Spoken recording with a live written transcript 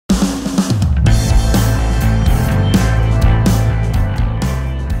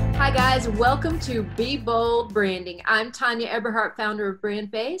guys, welcome to Be Bold Branding. I'm Tanya Eberhardt, founder of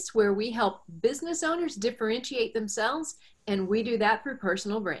BrandFace, where we help business owners differentiate themselves, and we do that through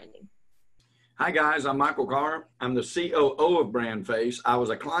personal branding. Hi guys, I'm Michael Carr. I'm the COO of BrandFace. I was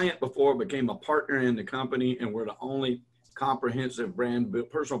a client before, became a partner in the company, and we're the only comprehensive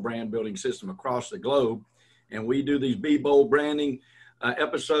personal brand building system across the globe. And we do these Be Bold Branding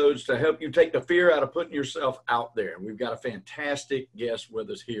episodes to help you take the fear out of putting yourself out there. We've got a fantastic guest with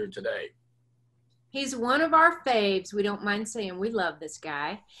us here today. He's one of our faves. We don't mind saying we love this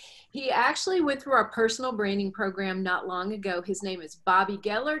guy. He actually went through our personal branding program not long ago. His name is Bobby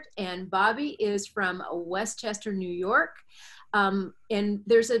Gellert, and Bobby is from Westchester, New York. And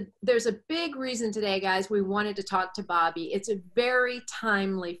there's a big reason today, guys, we wanted to talk to Bobby. It's very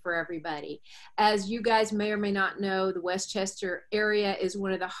timely for everybody. As you guys may or may not know, the Westchester area is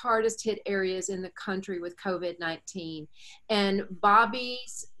one of the hardest hit areas in the country with COVID-19. And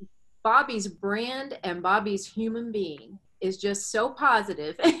Bobby's brand and Bobby's human being is just so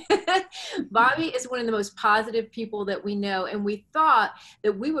positive. Bobby is one of the most positive people that we know, and we thought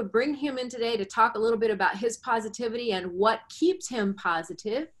that we would bring him in today to talk a little bit about his positivity and what keeps him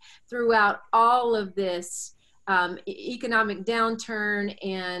positive throughout all of this economic downturn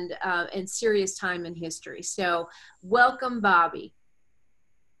and serious time in history. So welcome, Bobby.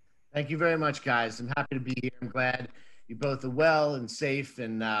 Thank you very much, guys. I'm happy to be here. I'm glad you both are well and safe,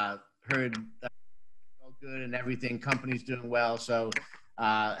 and heard all good and everything. Company's doing well, so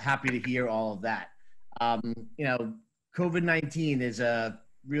happy to hear all of that. You know, COVID-19 is a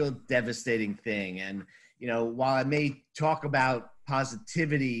real devastating thing, and you know, while I may talk about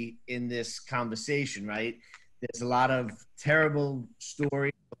positivity in this conversation, right, there's a lot of terrible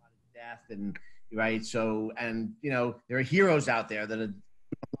stories, a lot of death, and right. So, and you know, there are heroes out there that are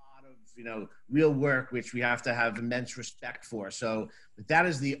real work, which we have to have immense respect for. So but that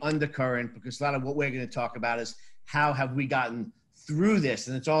is the undercurrent, because a lot of what we're going to talk about is how have we gotten through this,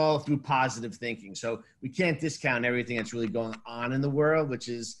 and it's all through positive thinking. So we can't discount everything that's really going on in the world, which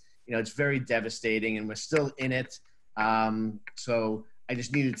is, you know, it's very devastating, and we're still in it. So I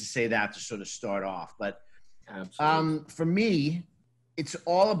just needed to say that to sort of start off. But for me, it's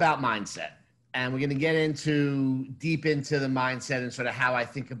all about mindset. And we're going to get deep into the mindset and sort of how I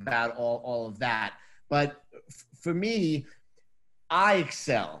think about all of that. But for me, I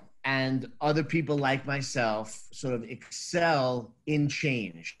excel, and other people like myself sort of excel in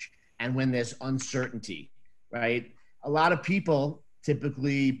change and when there's uncertainty, right? A lot of people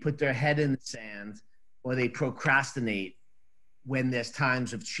typically put their head in the sand, or they procrastinate when there's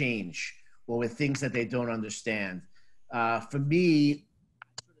times of change or with things that they don't understand. For me,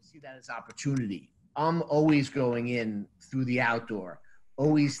 see that as opportunity. I'm always going in through the outdoor,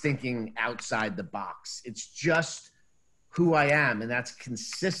 always thinking outside the box. It's just who I am, and that's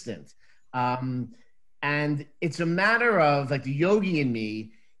consistent. And it's a matter of, like, the yogi in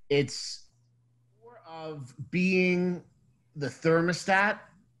me, it's more of being the thermostat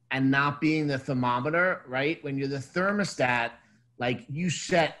and not being the thermometer, right? When you're the thermostat, like, you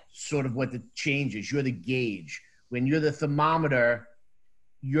set sort of what the change is. You're the gauge. When you're the thermometer,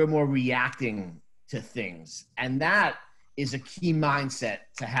 you're more reacting to things. And that is a key mindset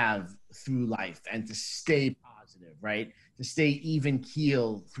to have through life, and to stay positive, right? To stay even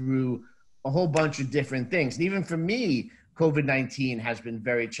keel through a whole bunch of different things. And even for me, COVID-19 has been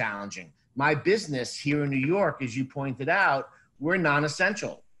very challenging. My business here in New York, as you pointed out, we're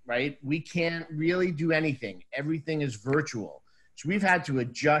non-essential, right? We can't really do anything. Everything is virtual. So we've had to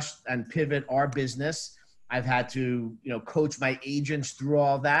adjust and pivot our business. I've had to, coach my agents through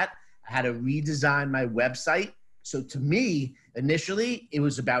all that. I had to redesign my website. So to me, initially, it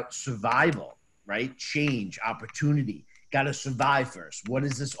was about survival, right? Change, opportunity. Got to survive first. What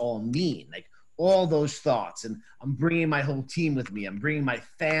does this all mean? Like, all those thoughts. And I'm bringing my whole team with me. I'm bringing my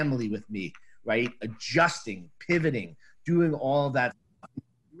family with me, right? Adjusting, pivoting, doing all of that.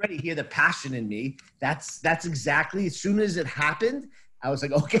 You already hear the passion in me. That's exactly, as soon as it happened, I was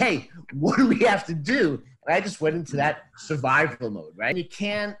like, okay, what do we have to do? And I just went into that survival mode, right? You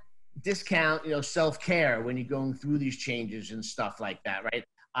can't discount, self-care when you're going through these changes and stuff like that, right?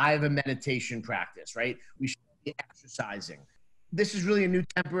 I have a meditation practice, right? We should be exercising. This is really a new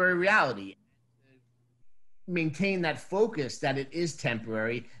temporary reality. Maintain that focus that it is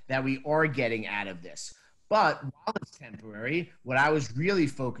temporary, that we are getting out of this. But while it's temporary, what I was really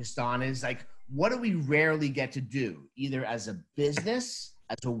focused on is, like, what do we rarely get to do, either as a business,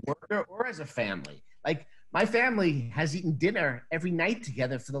 as a worker, or as a family? Like, my family has eaten dinner every night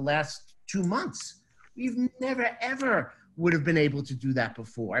together for the last 2 months. We've never, ever would have been able to do that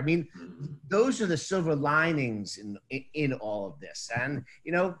before. I mean, those are the silver linings in all of this. And,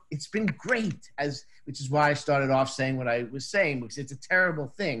 you know, it's been great, which is why I started off saying what I was saying, because it's a terrible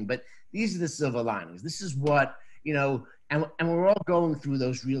thing. But these are the silver linings. This is what, you know, and we're all going through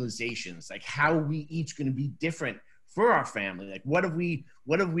those realizations, like how are we each going to be different for our family? Like, what have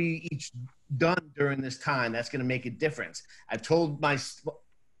we each done during this time that's going to make a difference? I've told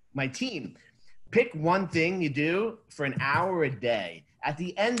my team, pick one thing you do for an hour a day. At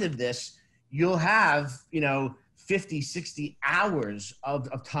the end of this, you'll have, you know, 50, 60 hours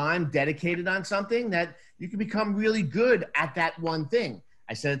of time dedicated on something that you can become really good at that one thing.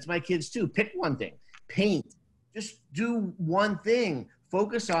 I said it to my kids too. Pick one thing. Paint. Just do one thing.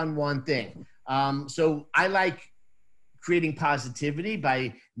 Focus on one thing. So I like creating positivity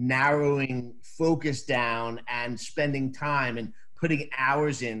by narrowing focus down and spending time and putting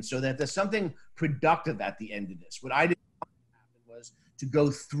hours in so that there's something productive at the end of this. What I didn't want to happen was to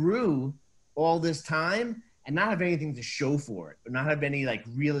go through all this time and not have anything to show for it, or not have any like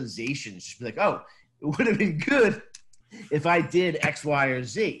realizations. Just be like, oh, it would have been good if I did X, Y, or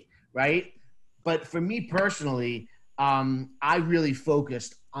Z, right? But for me personally, I really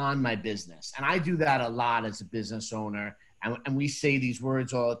focused on my business. And I do that a lot as a business owner. And we say these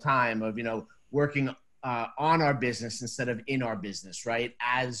words all the time of, you know, working on our business instead of in our business, right?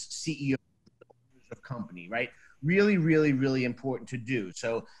 As CEO of company, right? Really, really, really important to do.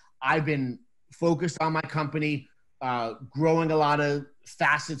 So I've been focused on my company, growing a lot of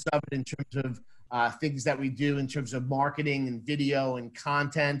facets of it in terms of things that we do in terms of marketing and video and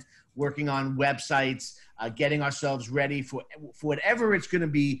content, working on websites, getting ourselves ready for whatever it's going to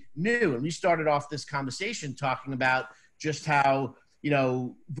be new. And we started off this conversation talking about just how, you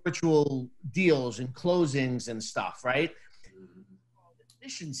know, virtual deals and closings and stuff, right?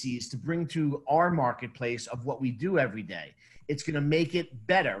 Efficiencies to bring to our marketplace of what we do every day. It's going to make it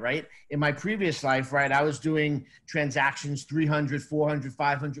better, right? In my previous life, right, I was doing transactions, 300, 400,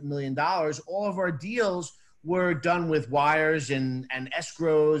 500 million dollars. All of our deals were done with wires and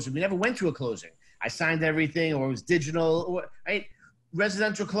escrows, and we never went to a closing. I signed everything, or it was digital, right?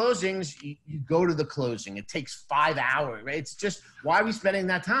 Residential closings, you go to the closing. It takes 5 hours, right? It's just, why are we spending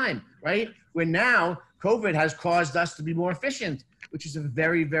that time, right? Where now COVID has caused us to be more efficient, which is a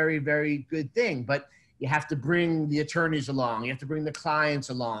very, very, very good thing. But you have to bring the attorneys along. You have to bring the clients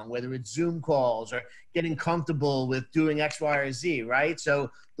along, whether it's Zoom calls or getting comfortable with doing X, Y, or Z, right?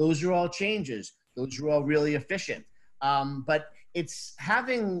 So those are all changes. Those are all really efficient. But it's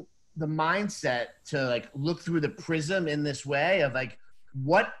having the mindset to like look through the prism in this way of like,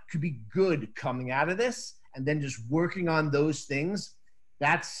 what could be good coming out of this? And then just working on those things.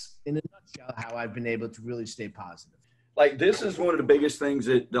 That's in a nutshell how I've been able to really stay positive. Like, this is one of the biggest things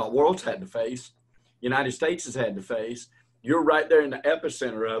that the world's had to face. United States has had to face. You're right there in the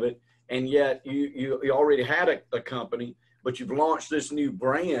epicenter of it. And yet you already had a company, but you've launched this new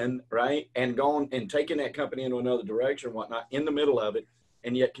brand, right? And gone and taken that company into another direction and whatnot in the middle of it,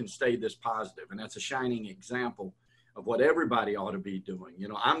 and yet can stay this positive. And that's a shining example of what everybody ought to be doing. You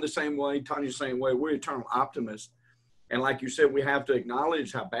know, I'm the same way, Tanya's the same way. We're eternal optimists. And like you said, we have to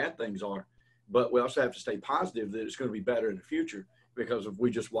acknowledge how bad things are, but we also have to stay positive that it's going to be better in the future, because if we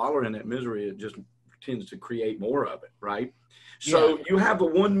just wallow in that misery, it just tends to create more of it, right? So you have a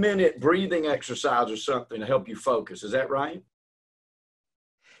 1 minute breathing exercise or something to help you focus. Is that right?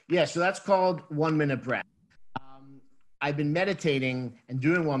 Yeah, so that's called 1 minute breath. I've been meditating and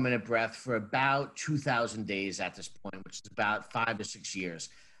doing 1 minute breath for about 2,000 days at this point, which is about 5 to 6 years.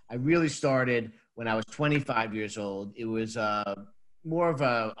 I really started when I was 25 years old. It was more of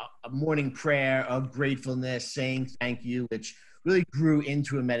a morning prayer of gratefulness, saying thank you, which really grew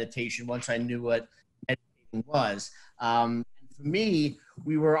into a meditation once I knew what meditating was. And for me,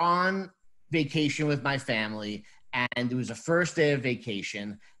 we were on vacation with my family, and it was the first day of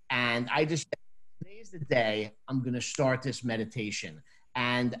vacation, and I just said, today's the day I'm going to start this meditation.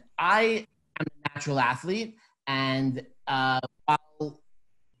 And I am a natural athlete, and while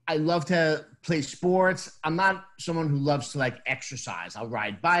I love to play sports, I'm not someone who loves to like exercise. I'll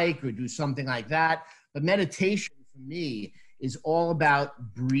ride bike or do something like that. But meditation for me is all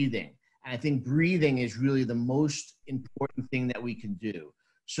about breathing. And I think breathing is really the most important thing that we can do.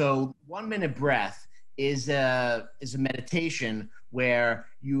 So 1 minute breath is a meditation where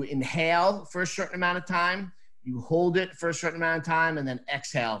you inhale for a certain amount of time, you hold it for a certain amount of time, and then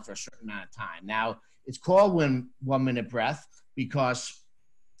exhale for a certain amount of time. Now, it's called 1 minute breath because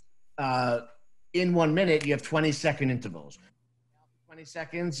in 1 minute, you have 20-second intervals. 20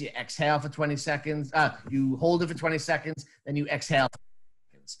 seconds, you exhale for 20 seconds, you hold it for 20 seconds, then you exhale for 20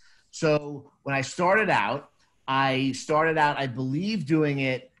 seconds. So when I started out, I started out, I believe, doing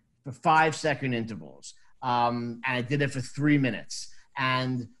it for 5-second intervals. And I did it for 3 minutes.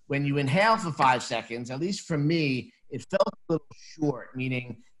 And when you inhale for 5 seconds, at least for me, it felt a little short,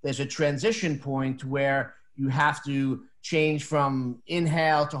 meaning there's a transition point where you have to change from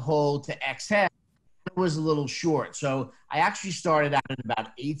inhale to hold to exhale. It was a little short. So I actually started out at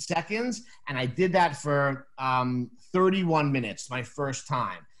about 8 seconds, and I did that for 31 minutes, my first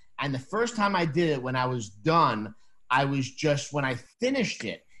time. And the first time I did it, when I was done, I was just, when I finished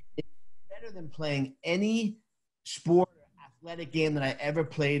it, it was better than playing any sport or athletic game that I ever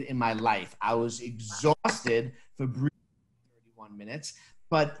played in my life. I was exhausted for breathing 31 minutes,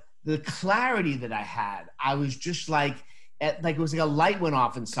 but the clarity that I had, I was just like it was like a light went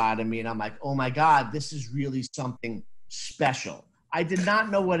off inside of me, and I'm like, oh my God, this is really something special. I did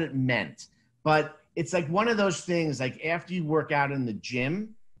not know what it meant, but it's like one of those things, like after you work out in the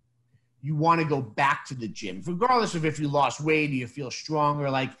gym, you want to go back to the gym, regardless of if you lost weight or you feel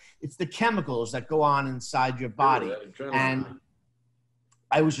stronger. Like, it's the chemicals that go on inside your body. And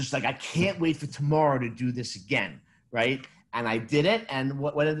I was just like, I can't wait for tomorrow to do this again, right? And I did it, and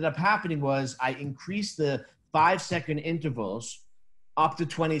what ended up happening was I increased the 5-second intervals up to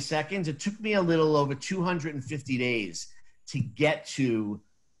 20 seconds. It took me a little over 250 days to get to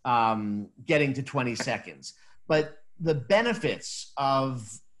getting to 20 seconds. But the benefits of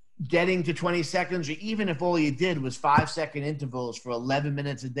getting to 20 seconds, or even if all you did was 5-second intervals for 11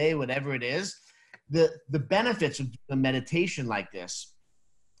 minutes a day, whatever it is, the benefits of a meditation like this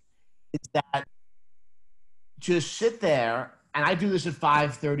is that to sit there, and I do this at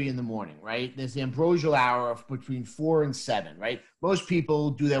 5:30 in the morning, right? There's the ambrosial hour of between 4 and 7, right? Most people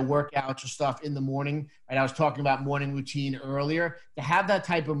do their workouts or stuff in the morning, right? I was talking about morning routine earlier. To have that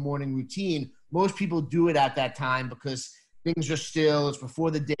type of morning routine, most people do it at that time because things are still, it's before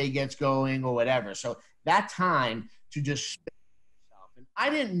the day gets going or whatever. So that time to just spend yourself. And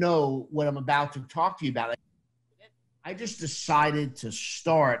I didn't know what I'm about to talk to you about. I just decided to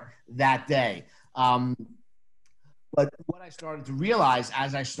start that day. But what I started to realize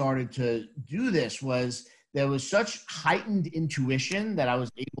as I started to do this was there was such heightened intuition that I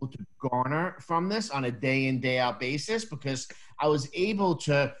was able to garner from this on a day in, day out basis, because I was able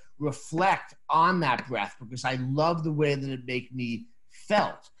to reflect on that breath because I love the way that it made me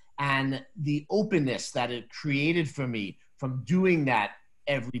felt and the openness that it created for me from doing that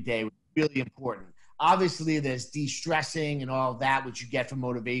every day was really important. Obviously, there's de-stressing and all of that, which you get from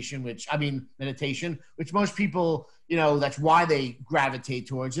meditation, which most people, that's why they gravitate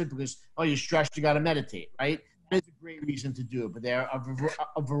towards it because, oh, you're stressed, you got to meditate, right? That is a great reason to do it, but there are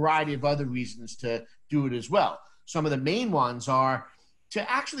a variety of other reasons to do it as well. Some of the main ones are to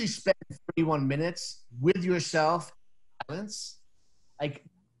actually spend 31 minutes with yourself in silence, like,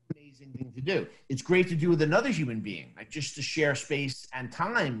 amazing thing to do. It's great to do with another human being, like just to share space and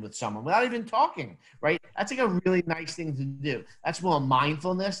time with someone without even talking, right? That's like a really nice thing to do. That's more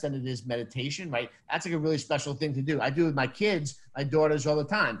mindfulness than it is meditation, right? That's like a really special thing to do. I do with my kids, my daughters all the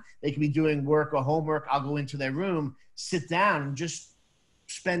time. They can be doing work or homework. I'll go into their room, sit down and just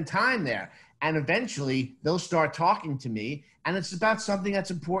spend time there. And eventually they'll start talking to me and it's about something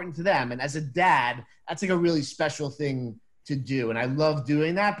that's important to them. And as a dad, that's like a really special thing to do. And I love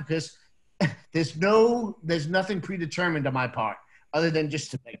doing that because there's nothing predetermined on my part other than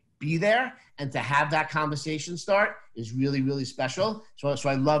just to be there and to have that conversation start is really, really special. So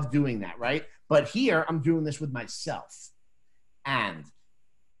I love doing that, right? But here I'm doing this with myself. And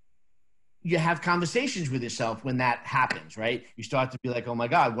you have conversations with yourself when that happens, right? You start to be like, oh my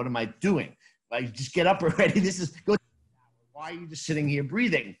God, what am I doing? Like, just get up already. Why are you just sitting here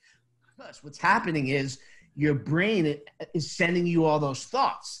breathing? Because what's happening is your brain is sending you all those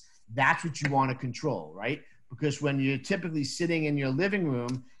thoughts. That's what you want to control, right? Because when you're typically sitting in your living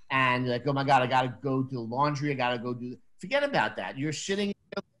room and you're like, oh my God, I got to go do laundry. I got to go forget about that. You're sitting in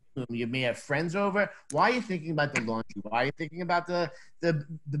your living room. You may have friends over. Why are you thinking about the laundry? Why are you thinking about the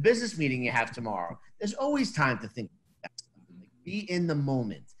business meeting you have tomorrow? There's always time to think about something. Like, be in the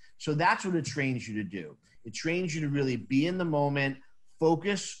moment. So that's what it trains you to do. It trains you to really be in the moment,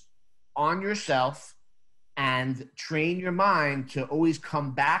 focus on yourself, and train your mind to always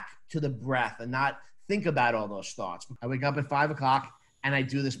come back to the breath and not think about all those thoughts. I wake up at 5 o'clock and I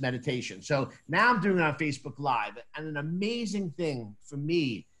do this meditation. So now I'm doing it on Facebook Live. And an amazing thing for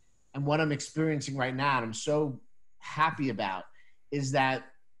me and what I'm experiencing right now, and I'm so happy about, is that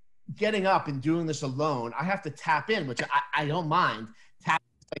getting up and doing this alone, I have to tap in, which I don't mind, tap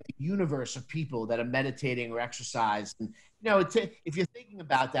like the universe of people that are meditating or exercise. And, if you're thinking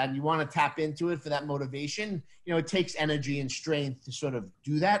about that and you want to tap into it for that motivation, it takes energy and strength to sort of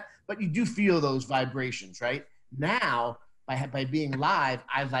do that, but you do feel those vibrations, right? Now, by being live,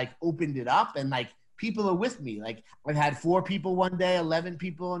 I've like opened it up and like people are with me. Like I've had 4 people one day, 11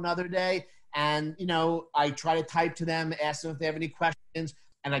 people another day. And, you know, I try to type to them, ask them if they have any questions.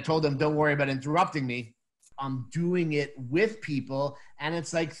 And I told them, don't worry about interrupting me. I'm doing it with people. And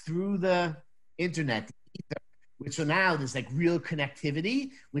it's like through the internet, which so now there's like real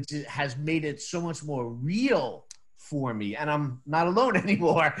connectivity, which has made it so much more real for me. And I'm not alone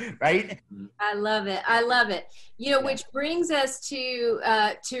anymore, right? I love it. I love it. You know, which brings us to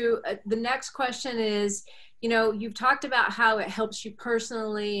the next question is, you know, you've talked about how it helps you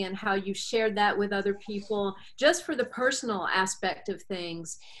personally and how you've shared that with other people just for the personal aspect of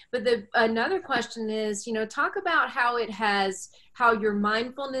things. But another question is, you know, talk about how your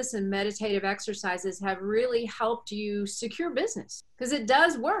mindfulness and meditative exercises have really helped you secure business, because it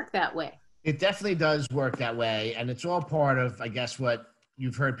does work that way. It definitely does work that way. And it's all part of, I guess, what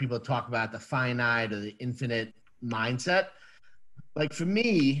you've heard people talk about, the finite or the infinite mindset. Like for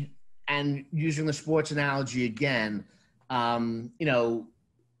me, and using the sports analogy again, you know,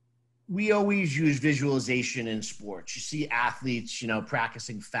 we always use visualization in sports. You see athletes, you know,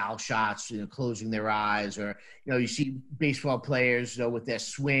 practicing foul shots, you know, closing their eyes, or, you know, you see baseball players, you know, with their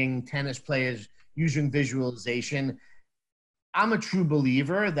swing, tennis players using visualization. I'm a true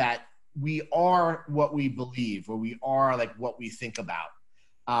believer that we are what we believe, or we are like what we think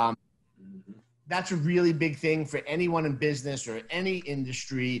about. That's a really big thing for anyone in business or any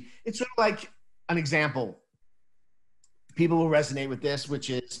industry. It's sort of like an example. People will resonate with this, which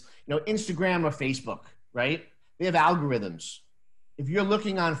is, you know, Instagram or Facebook, right? They have algorithms. If you're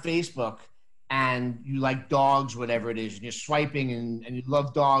looking on Facebook and you like dogs, whatever it is, and you're swiping and you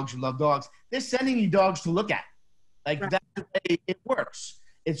love dogs, they're sending you dogs to look at. Like that's the way it works.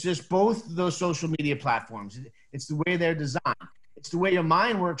 It's just both those social media platforms. It's the way they're designed. It's the way your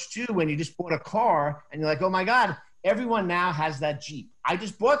mind works too. When you just bought a car and you're like, oh my God, everyone now has that Jeep. I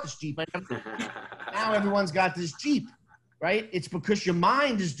just bought this Jeep. Now everyone's got this Jeep, right? It's because your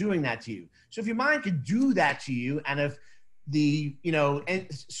mind is doing that to you. So if your mind could do that to you, and if the, you know,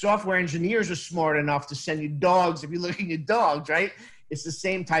 software engineers are smart enough to send you dogs, if you're looking at dogs, right? It's the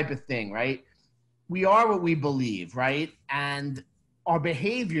same type of thing, right? We are what we believe, right? And our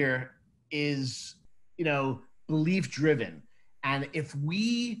behavior is, you know, belief driven. And if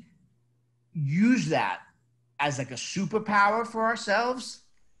we use that as like a superpower for ourselves,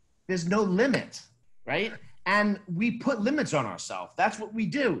 there's no limit, right? And we put limits on ourselves. That's what we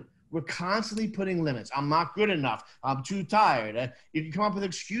do. We're constantly putting limits. I'm not good enough. I'm too tired. You can come up with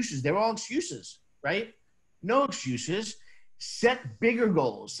excuses. They're all excuses, right? No excuses. Set bigger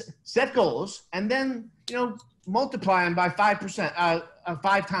goals. Set goals, and then, you know, multiply them by 5%,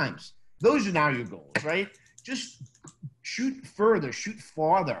 5 times. Those are now your goals, right? Just shoot further, shoot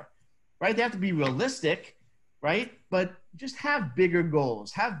farther, right? They have to be realistic, right? But just have bigger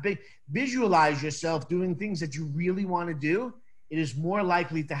goals. Visualize yourself doing things that you really want to do. It is more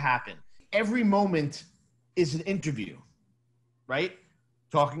likely to happen. Every moment is an interview, right?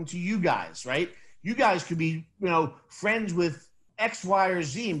 Talking to you guys, right? You guys could be, you know, friends with X, Y, or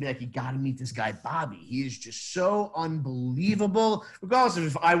Z and be like, you got to meet this guy, Bobby. He is just so unbelievable, regardless of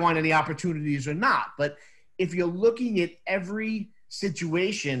if I want any opportunities or not. But if you're looking at every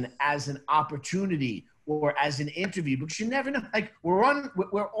situation as an opportunity or as an interview, because you never know, like we're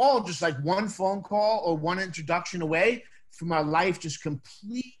all just like one phone call or one introduction away from our life just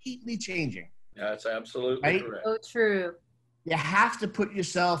completely changing. That's absolutely right? Correct. So true. You have to put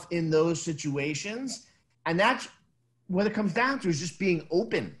yourself in those situations. And that's what it comes down to, is just being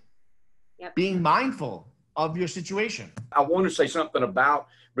open, being mindful of your situation. I want to say something about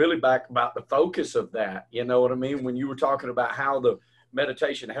the focus of that. You know what I mean? When you were talking about how the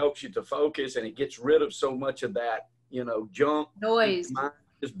meditation helps you to focus and it gets rid of so much of that, you know, junk, noise,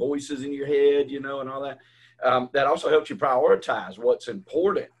 just voices in your head, you know, and all that. That also helps you prioritize what's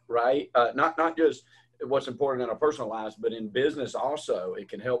important, right? Not just what's important in our personal lives, but in business also. It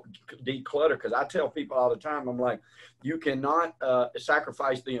can help declutter, because I tell people all the time, I'm like, you cannot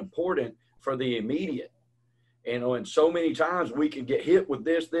sacrifice the important for the immediate. You know, and so many times we can get hit with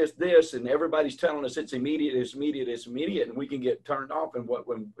this, and everybody's telling us it's immediate, and we can get turned off. And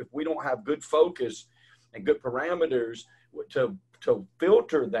if we don't have good focus and good parameters to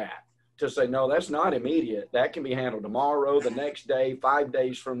filter that, to say, no, that's not immediate. That can be handled tomorrow, the next day, 5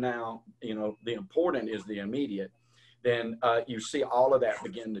 days from now. You know, the important is the immediate. Then you see all of that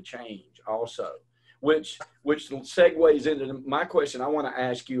begin to change also, which segues into my question. I want to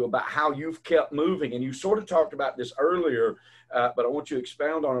ask you about how you've kept moving. And you sort of talked about this earlier, but I want you to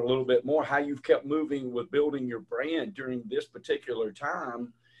expound on it a little bit more, how you've kept moving with building your brand during this particular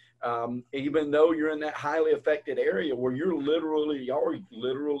time. even though you're in that highly affected area where y'all are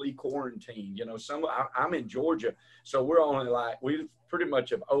literally quarantined. You know, I'm in Georgia, so we're only we pretty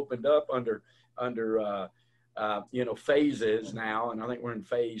much have opened up under you know, phases now, and I think we're in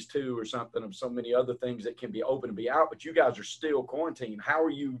phase 2 or something of so many other things that can be open and be out, but you guys are still quarantined. How are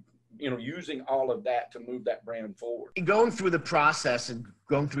you, you know, using all of that to move that brand forward? Going through the process and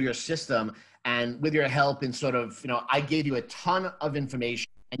going through your system, and with your help and sort of, you know, I gave you a ton of information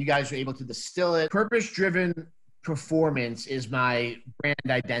and you guys were able to distill it. Purpose-driven performance is my brand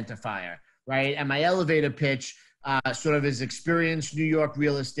identifier, right? And my elevator pitch sort of is experienced New York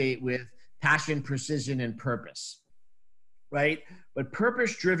real estate with passion, precision, and purpose, right? But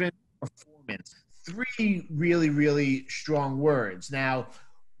purpose-driven performance, 3 really, really strong words. Now,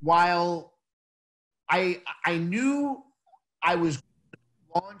 while I knew I was going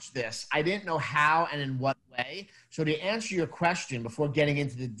to launch this, I didn't know how and in what way. So to answer your question, before getting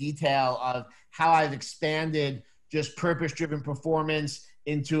into the detail of how I've expanded just purpose-driven performance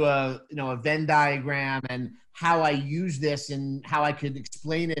into a Venn diagram and how I use this and how I could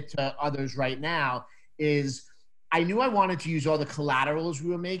explain it to others right now, is I knew I wanted to use all the collaterals we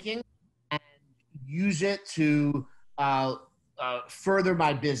were making and use it to further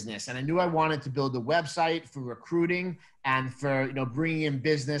my business. And I knew I wanted to build a website for recruiting and for, you know, bringing in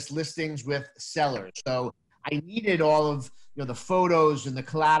business listings with sellers. So I needed all of, you know, the photos and the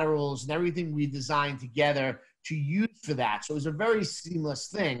collaterals and everything we designed together to use for that. So it was a very seamless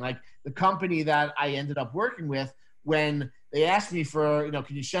thing. Like the company that I ended up working with, when they asked me for, you know,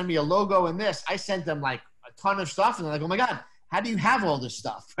 can you send me a logo and this, I sent them like a ton of stuff and they're like, oh my God, how do you have all this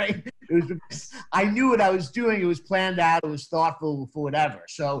stuff, right? It was, I knew what I was doing. It was planned out. It was thoughtful for whatever.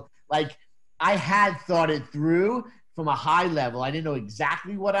 So like I had thought it through from a high level. I didn't know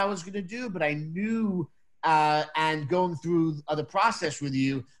exactly what I was going to do, but I knew, and going through the process with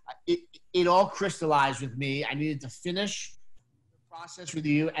you, it all crystallized with me. I needed to finish the process with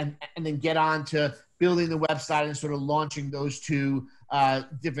you and then get on to building the website and sort of launching those 2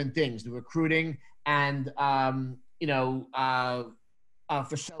 different things, the recruiting and, for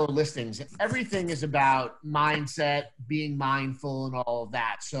seller listings. Everything is about mindset, being mindful and all of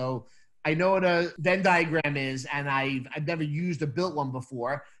that. So I know what a Venn diagram is, and I've never used or built one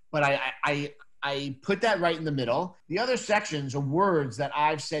before, but I put that right in the middle. The other sections are words that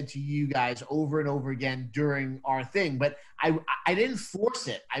I've said to you guys over and over again during our thing, but I didn't force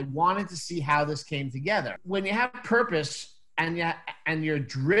it. I wanted to see how this came together. When you have purpose and you're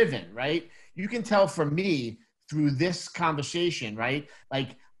driven, right? You can tell from me through this conversation, right?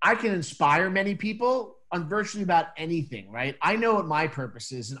 Like I can inspire many people on virtually about anything, right? I know what my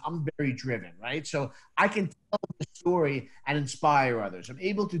purpose is and I'm very driven, right? So I can tell the story and inspire others. I'm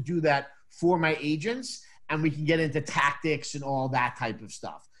able to do that for my agents, and we can get into tactics and all that type of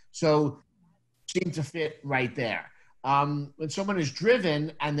stuff. So it seems to fit right there. When someone is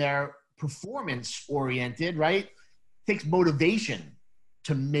driven and they're performance oriented, right? It takes motivation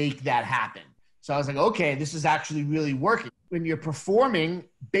to make that happen. So I was like, okay, this is actually really working. When you're performing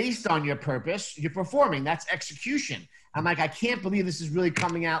based on your purpose, you're performing. That's execution. I'm like, I can't believe this is really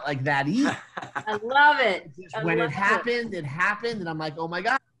coming out like that easy. I love it. When it happened, it happened. And I'm like, oh my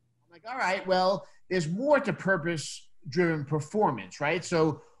God. I'm like, all right, well, there's more to purpose-driven performance, right?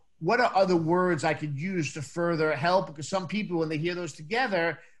 So what are other words I could use to further help? Because some people, when they hear those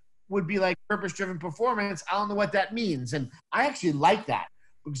together, would be like purpose-driven performance. I don't know what that means. And I actually like that,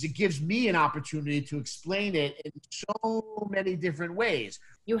 because it gives me an opportunity to explain it in so many different ways.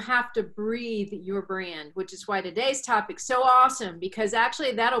 You have to breathe your brand, which is why today's topic's so awesome, because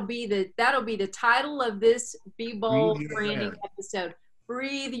actually that'll be the title of this Be Bold branding episode.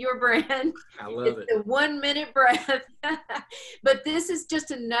 Breathe your brand. I love it. The 1 minute breath. But this is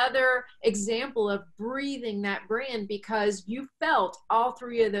just another example of breathing that brand, because you felt all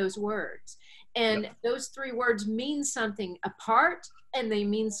 3 of those words. And those 3 words mean something apart and they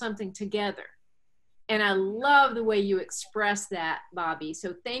mean something together. And I love the way you express that, Bobby.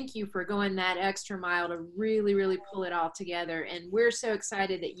 So thank you for going that extra mile to really, really pull it all together. And we're so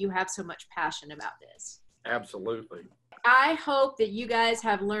excited that you have so much passion about this. Absolutely. I hope that you guys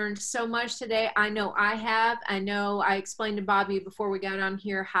have learned so much today. I know I have. I know I explained to Bobby before we got on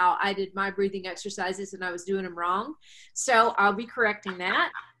here how I did my breathing exercises and I was doing them wrong. So I'll be correcting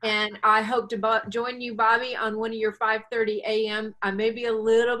that. And I hope to join you, Bobby, on one of your 5:30 a.m. I may be a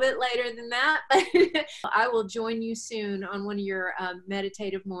little bit later than that, but I will join you soon on one of your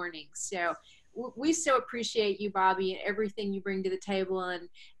meditative mornings. So we so appreciate you, Bobby, and everything you bring to the table,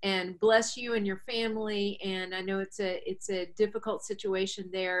 and bless you and your family. And I know it's a difficult situation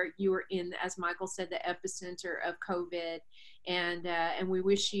there. You were in, as Michael said, the epicenter of COVID, And we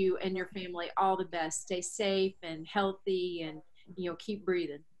wish you and your family all the best. Stay safe and healthy, and keep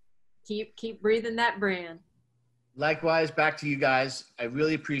breathing. Keep breathing that brand. Likewise, back to you guys. I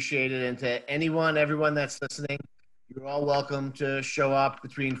really appreciate it. And to everyone that's listening, you're all welcome to show up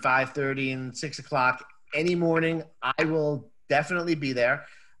between 5:30 and 6 o'clock any morning. I will definitely be there.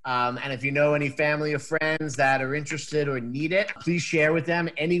 And if you know any family or friends that are interested or need it, please share with them.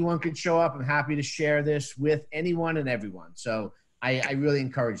 Anyone can show up. I'm happy to share this with anyone and everyone. So I really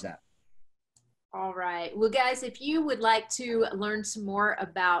encourage that. All right. Well, guys, if you would like to learn some more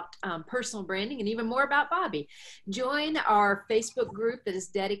about personal branding and even more about Bobby, join our Facebook group that is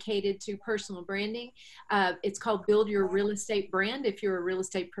dedicated to personal branding. It's called Build Your Real Estate Brand if you're a real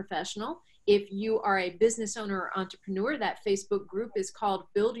estate professional. If you are a business owner or entrepreneur, that Facebook group is called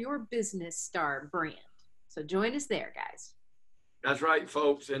Build Your Business Star Brand. So join us there, guys. That's right,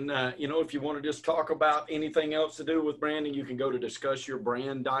 folks. And, if you want to just talk about anything else to do with branding, you can go to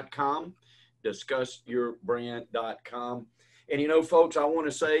discussyourbrand.com. discussyourbrand.com. And folks, I want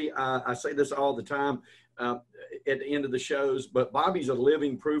to say, I say this all the time at the end of the shows, but Bobby's a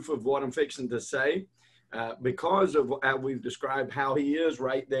living proof of what I'm fixing to say, because of how we've described how he is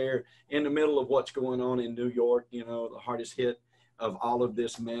right there in the middle of what's going on in New York, the hardest hit of all of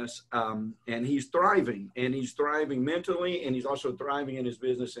this mess. And he's thriving mentally, and he's also thriving in his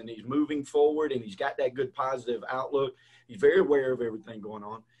business, and he's moving forward, and he's got that good positive outlook. He's very aware of everything going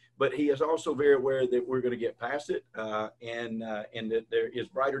on. But he is also very aware that we're going to get past it, and that there is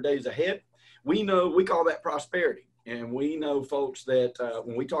brighter days ahead. We call that prosperity. And we know, folks, that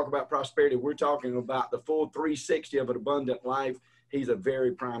when we talk about prosperity, we're talking about the full 360 of an abundant life. He's a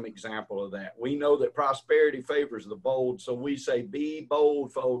very prime example of that. We know that prosperity favors the bold. So we say, be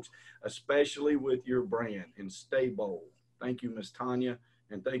bold, folks, especially with your brand, and stay bold. Thank you, Miss Tanya.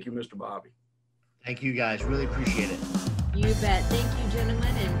 And thank you, Mr. Bobby. Thank you, guys. Really appreciate it. You bet. Thank you,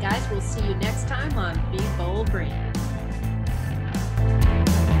 gentlemen. And guys, we'll see you next time on Be Bold Brand.